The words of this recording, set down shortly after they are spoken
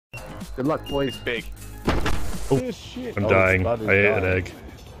Good luck, boys. It's big. Oh, shit. I'm dying. I ate an egg.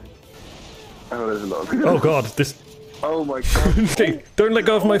 Oh, there's a lot of... Oh god, this... Oh my god. Okay, don't let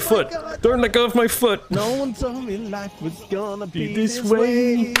go of my foot! Don't let go of my foot! No one told me life was gonna be this this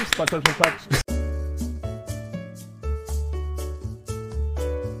way. way. Splash.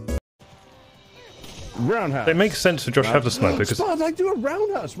 Roundhouse. It makes sense for Josh to have the sniper because... Spud, I do a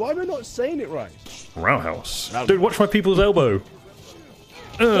roundhouse. Why am I not saying it right? Roundhouse. Dude, watch my people's elbow.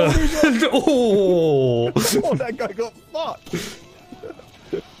 Oh! Oh, that guy got fucked.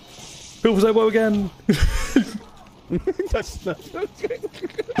 People's elbow again. That's not okay.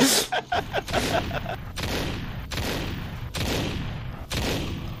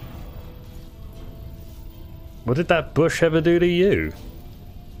 What did that bush ever do to you?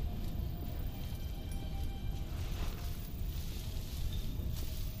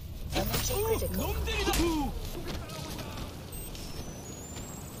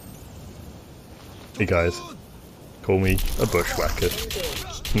 Hey guys, call me a bushwhacker.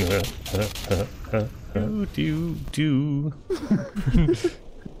 do.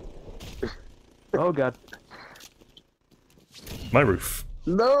 Oh god. My roof.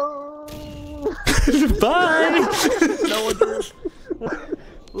 No! Bye! No one.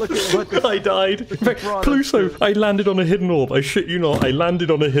 Look at what I died. In fact, Cluso, I landed on a hidden orb. I shit you not, I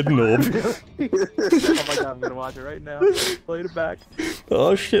landed on a hidden orb. Oh my god, I'm gonna watch it right now. Play it back.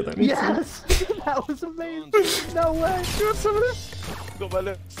 Oh shit, that means Yes! That was amazing! No way! You want some of this? Got my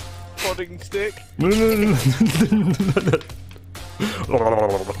little prodding stick. No.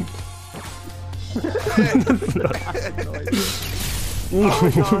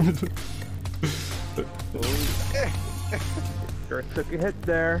 Sure took a hit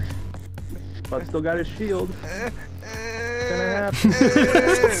there. But still got his shield. What's gonna happen?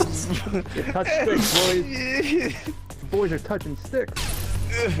 You touch sticks, boys. The boys are touching sticks.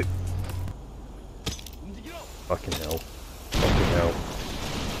 Fucking hell. Fucking hell.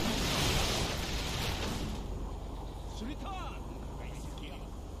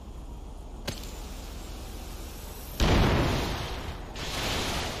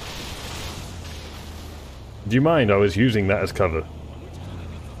 Do you mind? I was using that as cover.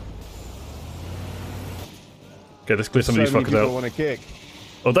 Okay, let's clear some of these fuckers out. Want to kick.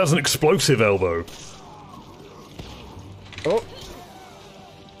 Oh, that's an explosive elbow. Oh.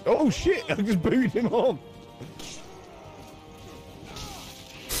 Oh shit! I just booted him on.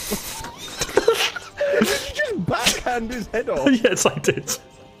 Did you just backhand his head off? Yes, I did.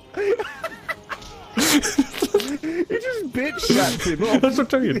 You just bitch slapped him off. That's what I'm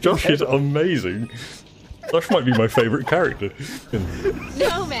telling you. Josh is amazing. Josh might be my favourite character.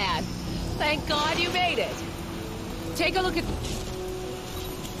 Nomad! Thank God you made it! Take a look at...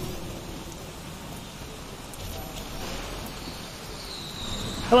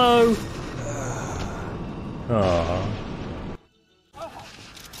 Hello! Aww.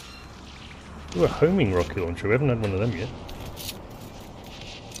 Ooh, a homing rocket launcher. We haven't had one of them yet.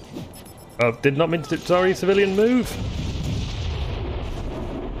 Oh, did not mean to... Sorry, civilian, move!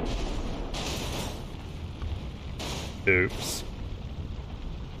 Oops.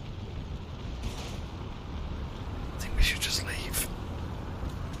 I think we should just leave.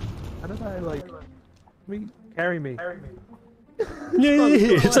 How did I like... Carry me. Yeah,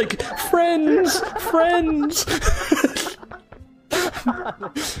 it's like, friends! Friends!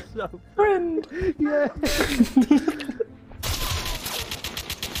 So, Friend! yeah.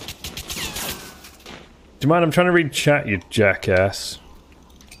 Do you mind? I'm trying to read chat, you jackass.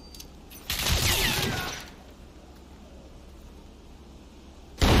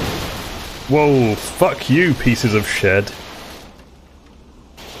 Whoa, fuck you, pieces of shed.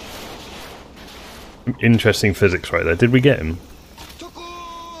 Interesting physics right there. Did we get him?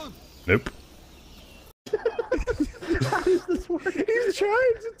 Nope. How does this work? He's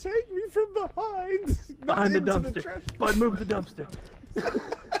trying to take me from behind. Behind the into dumpster. Bud, move the dumpster.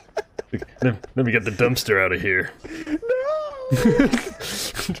 Let me get the dumpster out of here.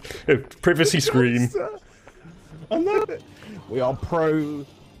 No! Privacy screen. I'm not. We are pro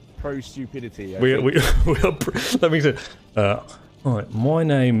stupidity. We are. Let me say. Alright, my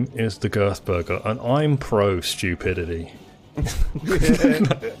name is the Girthburger, and I'm pro stupidity.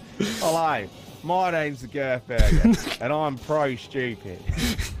 Hello, my name's the Girthburger, and I'm pro stupid.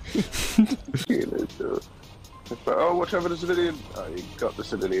 Oh, watch over the civilian. Oh, you got the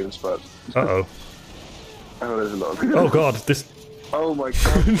civilian spot. Uh-oh. Oh, there's a lot of... Oh god, this... Oh my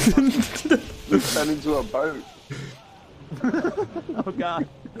god. You turned into a boat. Oh god.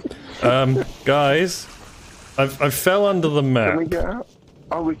 Guys, I fell under the map. Can we get out?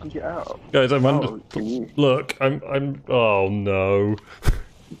 Oh, we can get out. Guys, I'm under... Oh, can you? Look, I'm... Oh no.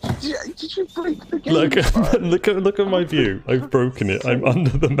 Did you break the game? Look at my view. I've broken it. I'm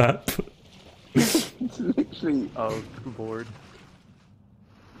under the map. It's literally. Oh, good lord.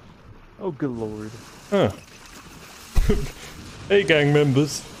 Oh, good lord. Huh. Hey, gang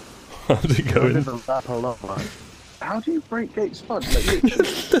members. How's it going? How do you break gate spud? Like,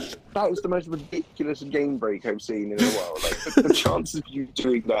 literally, that was the most ridiculous game break I've seen in a while. Like, the chances of you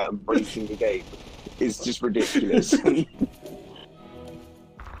doing that and breaking the game is just ridiculous.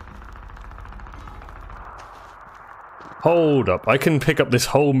 Hold up. I can pick up this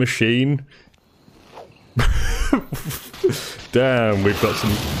whole machine. Damn, we've got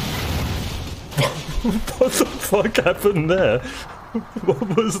some... What the fuck happened there?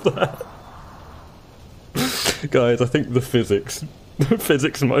 What was that? Guys, I think the physics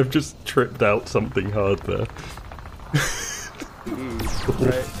might have just tripped out something hard there.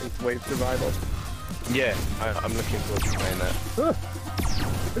 Right, it's wave survival. Yeah, I'm looking forward to playing that.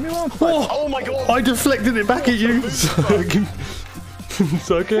 Leave me alone. Oh my god! I deflected it back at you!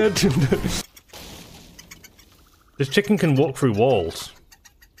 So good. This chicken can walk through walls.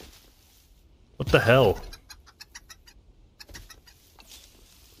 What the hell?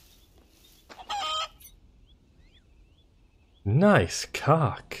 Nice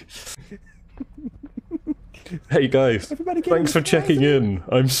cock. Hey guys, thanks for checking in.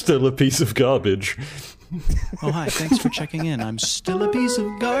 I'm still a piece of garbage. Oh hi, thanks for checking in. I'm still a piece of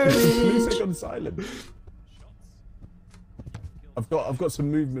garbage. on silent. I've got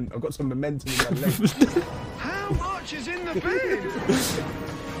some movement. I've got some momentum in my legs. How much is in the bin?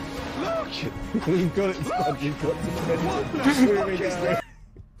 Look! You've got it, Spud. You've got some momentum. What the fuck is that?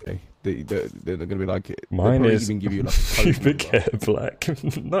 They're going to be like... Mine is even give you like a pubic hair black.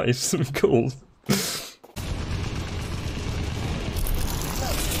 Nice, cool.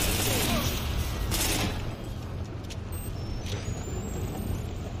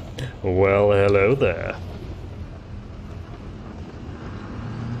 Well, hello there.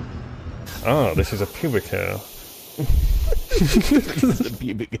 Ah, this is a pubic hair.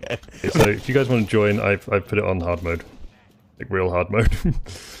 pubic hair. So, if you guys want to join, I've put it on hard mode. Like, real hard mode.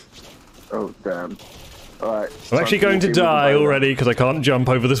 Oh, damn. Alright. I'm actually going to die already because I can't jump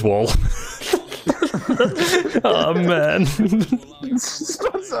over this wall. Oh, man.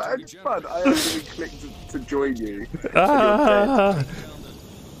 Spud, I actually clicked to join you. Ah.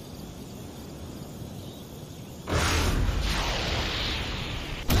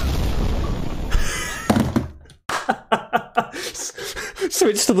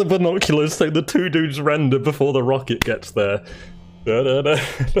 Switch to the binoculars so the two dudes render before the rocket gets there. I don't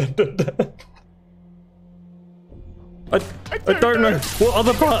know. What are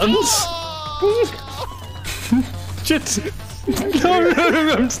the buttons? Shit. No,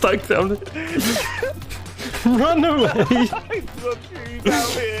 I'm stuck down. Run away.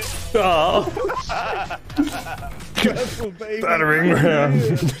 Oh. Battering ram.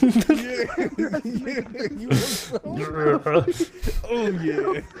 Oh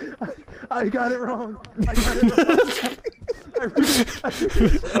yeah. I got it wrong. I got it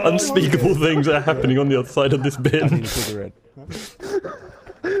wrong. Unspeakable things are happening on the other side of this bin.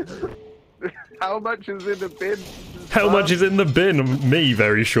 How much is in the bin? How much is in the bin? Me,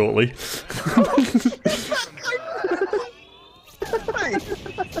 very shortly. How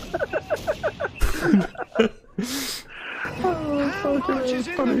much is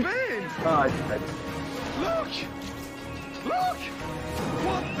in the bin? Look! Look!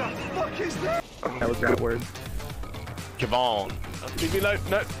 What the fuck is that? That was that word. Come on. Leave me alone.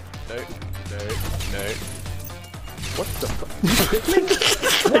 No. No. No. No. What the fuck?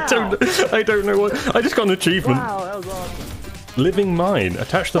 I don't know what. I just got an achievement. Wow, that was awesome. Living mine.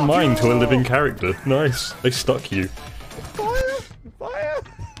 Attach the mine to a living character. Nice. They stuck you. Fire! Fire!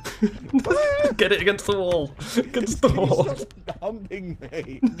 Get it against the wall. Against the wall. Stop humping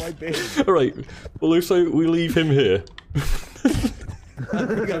me. My bin. Alright. Well, also, we leave him here. I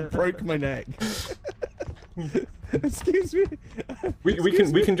think I broke my neck. Excuse me. We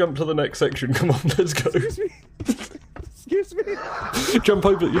can jump to the next section. Come on, let's go. Excuse me. Excuse me. Jump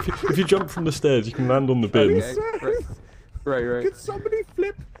over. If you jump from the stairs, you can land on the bin. Okay. Right. Could somebody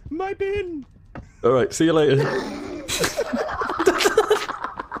flip my bin? Alright, see you later.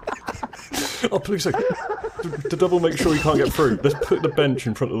 Oh, please, to double make sure he can't get through, let's put the bench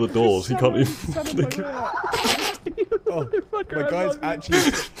in front of the doors. He can't even... Oh, my guy's actually...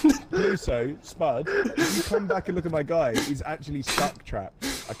 Luso, Spud, if you come back and look at my guy, he's actually stuck trapped.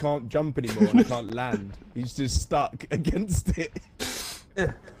 I can't jump anymore and I can't land. He's just stuck against it.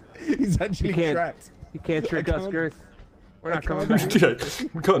 He's actually trapped. You can't trick us, Girth. We're not coming back. Yeah,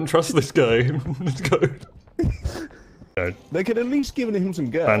 we can't trust this guy. Let's go. know, They could at least given him some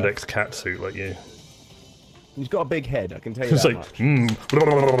girth. spandex cat suit like you. He's got a big head, I can tell you It's that like, much.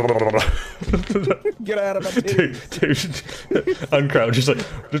 Get out of my dude, titties. Uncrouch, just like,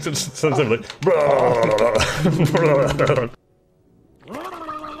 sounds something like,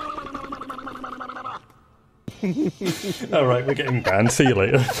 alright, we're getting banned, see you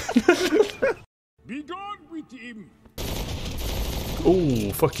later. Be gone with him.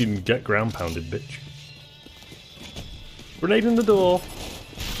 Ooh, fucking get ground pounded, bitch. Grenade in the door.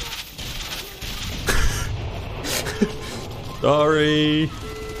 Sorry.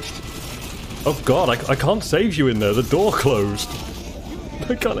 Oh god, I can't save you in there, the door closed.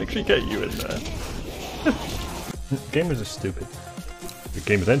 I can't actually get you in there. Gamers are stupid. The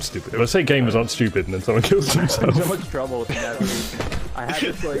gamers aren't stupid. If I say gamers aren't stupid and then someone kills I'm in so themselves. much trouble with that. I had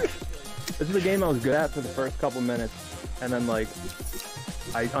this like, this is a game I was good at for the first couple minutes, and then like,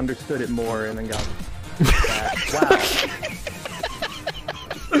 I understood it more and then got bad.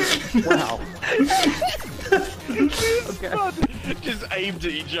 Wow. Wow. Okay. Just aimed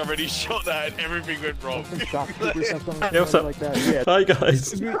at each other and he shot that and everything went wrong. Yeah, what's up? Like that. Yeah. Hi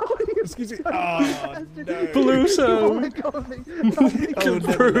guys. Excuse me. Oh, no. Bluso.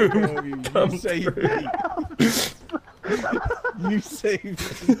 You saved me. You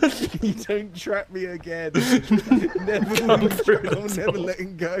saved me. You don't trap me again. I'll never let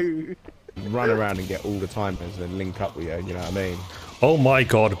him go. Run around and get all the timers and link up with you, you know what I mean? Oh my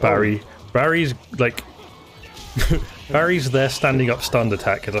god, Barry. Barry's like... Barry's there standing up stunned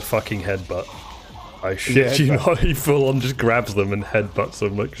attack as a fucking headbutt. I shit you not, he full on just grabs them and headbutts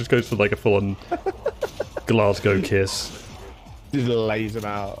them, like just goes for like a full on Glasgow kiss. Just lays them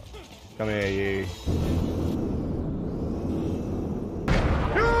out. Come here, you.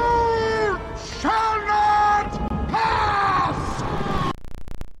 You shall not pass!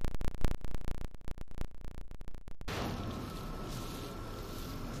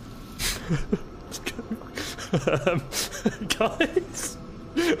 Guys,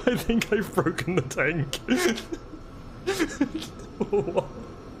 I think I've broken the tank. What?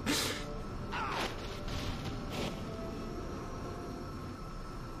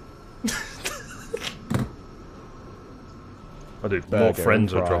 I do. More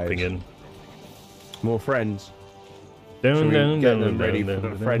friends are dropping in. More friends. Down, Should we down, get down, them ready down, for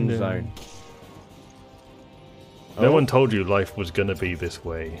the down, friend down. zone? No one told you life was gonna be this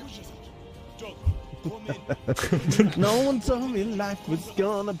way. No one told me life was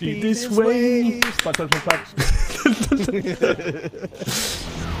gonna be this this way. way. Sparks, sparks,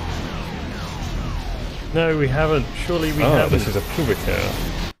 No, we haven't. Surely we haven't. This is a pubic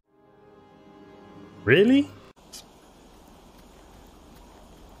hair. Really?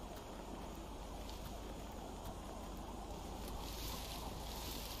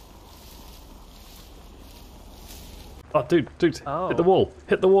 Oh, dude, hit the wall.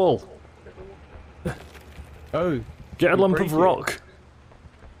 Hit the wall. Oh, Get a lump break of it. rock.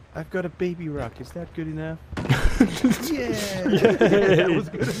 I've got a baby rock. Is that good enough? Yeah. That was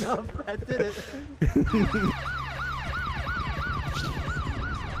good enough. That did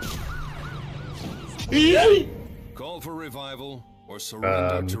it. Call for revival or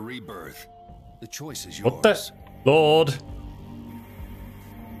surrender to rebirth. The choice is yours. What the? Lord.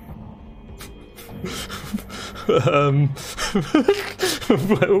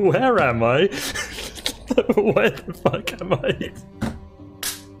 Where am I? Where the fuck am I?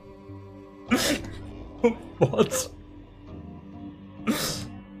 What?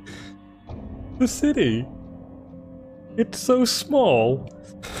 The city? It's so small.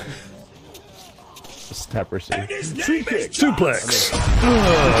 Establishing. Suplex!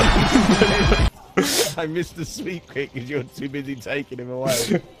 I missed the sweep kick because you're too busy taking him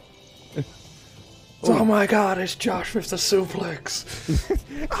away. Oh my god, it's Josh with the suplex!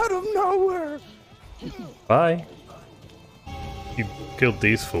 Out of nowhere! Bye. You killed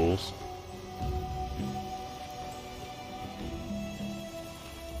these fools.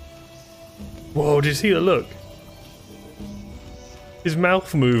 Whoa, did you see the look? His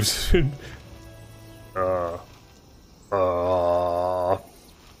mouth moves.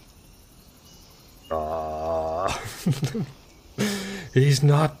 He's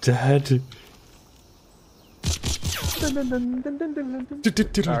not dead.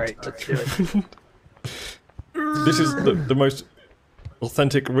 Alright, let's do it. This is the most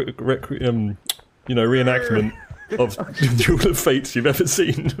authentic, reenactment of Duel of Fates you've ever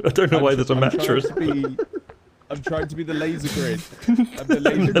seen. I don't know why there's a mattress. I'm trying to be the laser grid. I'm the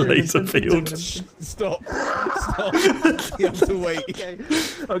laser, The laser field. Stop. You have to wait.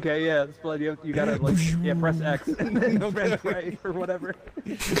 Okay, yeah, it's blood. You gotta like, yeah, press X and then press right or whatever.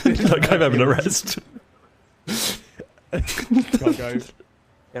 Like I'm having a rest. Can't go.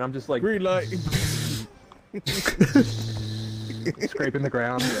 And I'm just like Green light. scraping the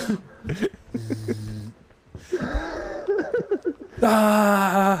ground.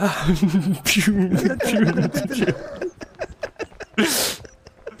 Ah!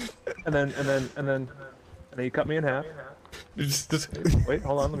 And then you cut me in half. Wait,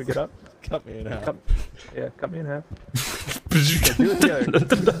 hold on, let me get up. Cut me in half. Cut me in half. Do it together.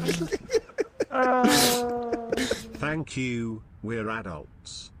 Thank you, we're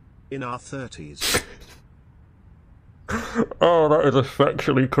adults. In our 30s. Oh, that is a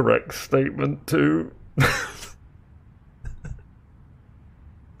factually correct statement too.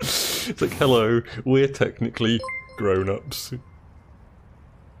 It's like, hello, we're technically grown-ups.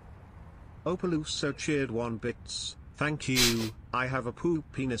 Opaluso cheered 1 bits. Thank you, I have a poo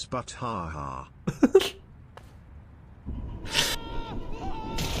penis but ha ha.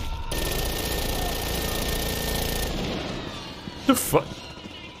 The fuck?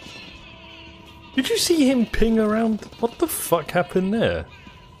 Did you see him ping around? What the fuck happened there?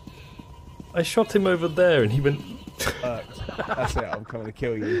 I shot him over there and he went... That's it, I'm coming to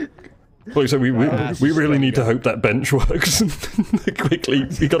kill you. Look, so we really need to hope that bench works. Quickly,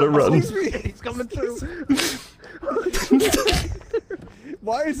 we gotta run. He's coming through.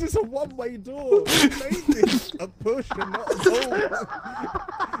 Why is this a one-way door? Make this a push and not a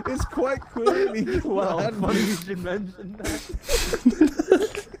pull. It's quite clearly. Well, funny you should mention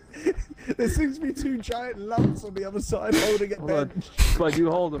that. There seems to be 2 giant lumps on the other side holding it bench. But you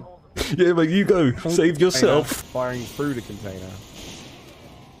hold them. Yeah, but you go. Save yourself. Firing through the container.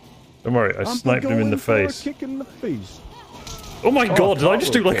 Don't worry, I sniped him in the face. Kick in the face. Oh my god, did I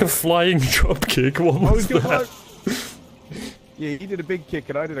just do like a flying drop kick? What was that? Yeah, he did a big kick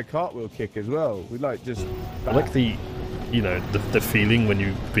and I did a cartwheel kick as well. We like just... I like the, you know, the feeling when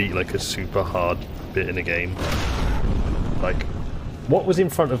you beat like a super hard bit in a game. Like, what was in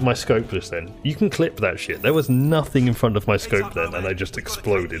front of my scope just then? You can clip that shit. There was nothing in front of my scope then and I just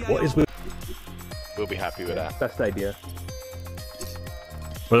exploded. What is with... We'll be happy with that. Best idea.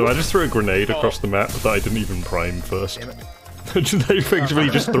 Well, I just threw a grenade across the map that I didn't even prime first. They effectively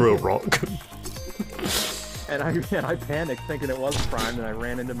just threw a rock. And I panicked thinking it was primed and I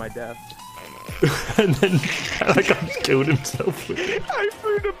ran into my death. And then that guy killed himself with it. I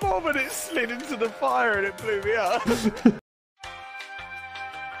threw the bomb and it slid into the fire and it blew me up.